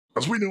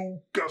As we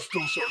know, gas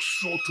stoves are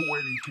so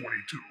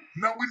 2022.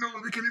 Now we know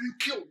that they can even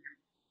kill you.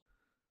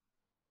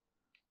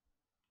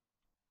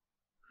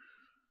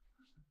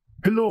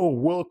 Hello,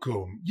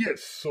 welcome.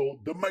 Yes,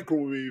 so the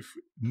microwave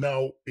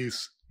now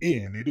is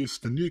in. It is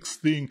the next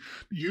thing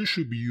you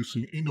should be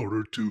using in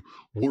order to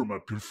warm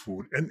up your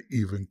food and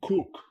even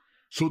cook.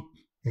 So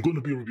I'm going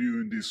to be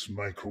reviewing this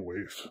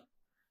microwave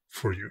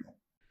for you.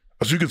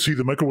 As you can see,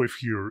 the microwave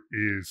here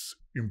is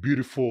in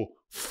beautiful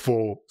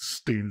faux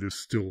stainless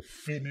steel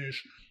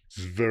finish.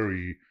 It's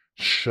very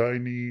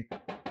shiny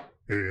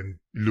and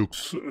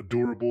looks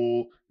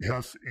durable. It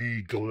has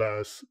a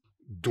glass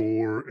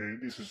door,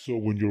 and this is so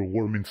when you're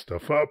warming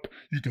stuff up,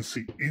 you can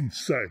see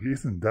inside.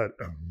 Isn't that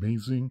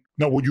amazing?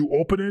 Now, when you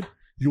open it,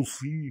 you'll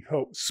see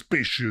how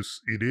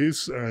spacious it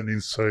is, and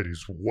inside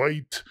is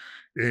white.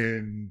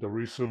 And the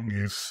reason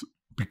is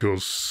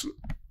because,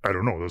 I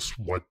don't know, that's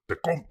what the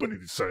company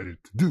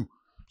decided to do.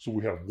 So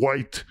we have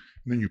white,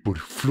 and then you put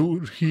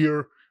fluid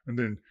here, and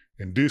then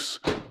in this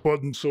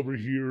buttons over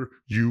here,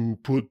 you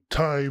put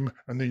time,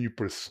 and then you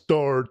press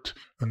start,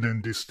 and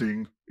then this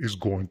thing is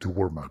going to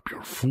warm up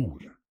your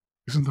food.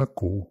 Isn't that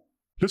cool?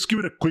 Let's give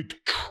it a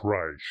quick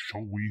try,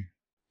 shall we?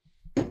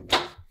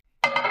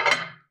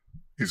 I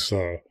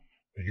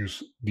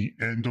use the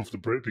end of the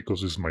bread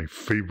because it's my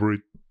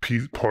favorite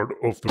part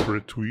of the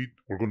bread to eat.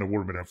 We're going to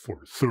warm it up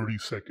for 30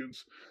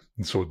 seconds.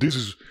 And so this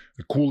is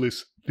the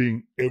coolest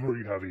thing ever.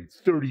 You have a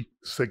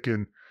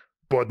 30-second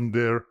button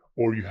there,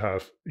 or you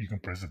can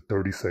press the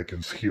 30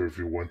 seconds here if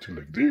you want to,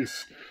 like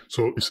this.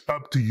 So it's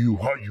up to you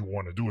how you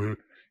want to do it.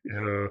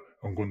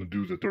 I'm going to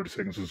do the 30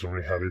 seconds since I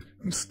already have it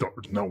and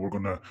start. Now we're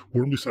going to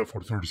warm this up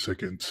for 30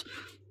 seconds.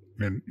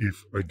 And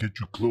if I get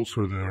you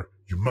closer there,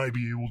 you might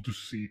be able to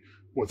see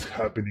what's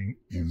happening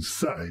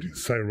inside.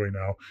 Inside right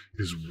now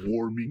is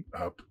warming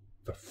up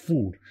the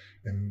food.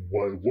 And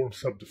while it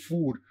warms up the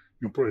food,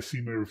 you'll probably see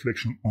my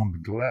reflection on the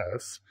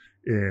glass.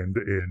 And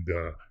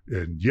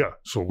yeah,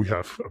 so we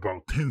have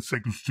about 10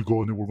 seconds to go,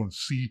 and then we're going to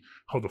see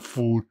how the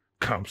food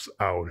comes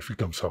out. If it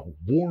comes out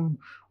warm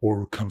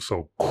or it comes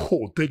out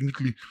cold.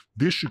 Technically,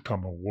 this should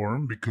come out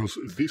warm because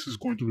this is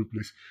going to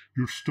replace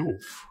your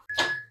stove.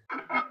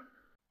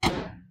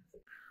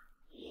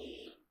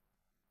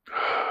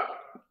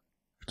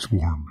 It's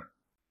warm.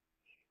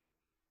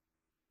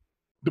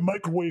 The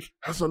microwave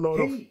has a lot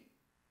of... Hey,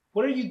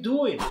 what are you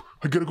doing?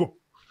 I gotta go.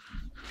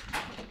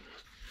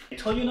 I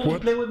told you not to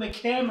play with my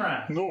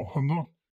camera. No, I'm not.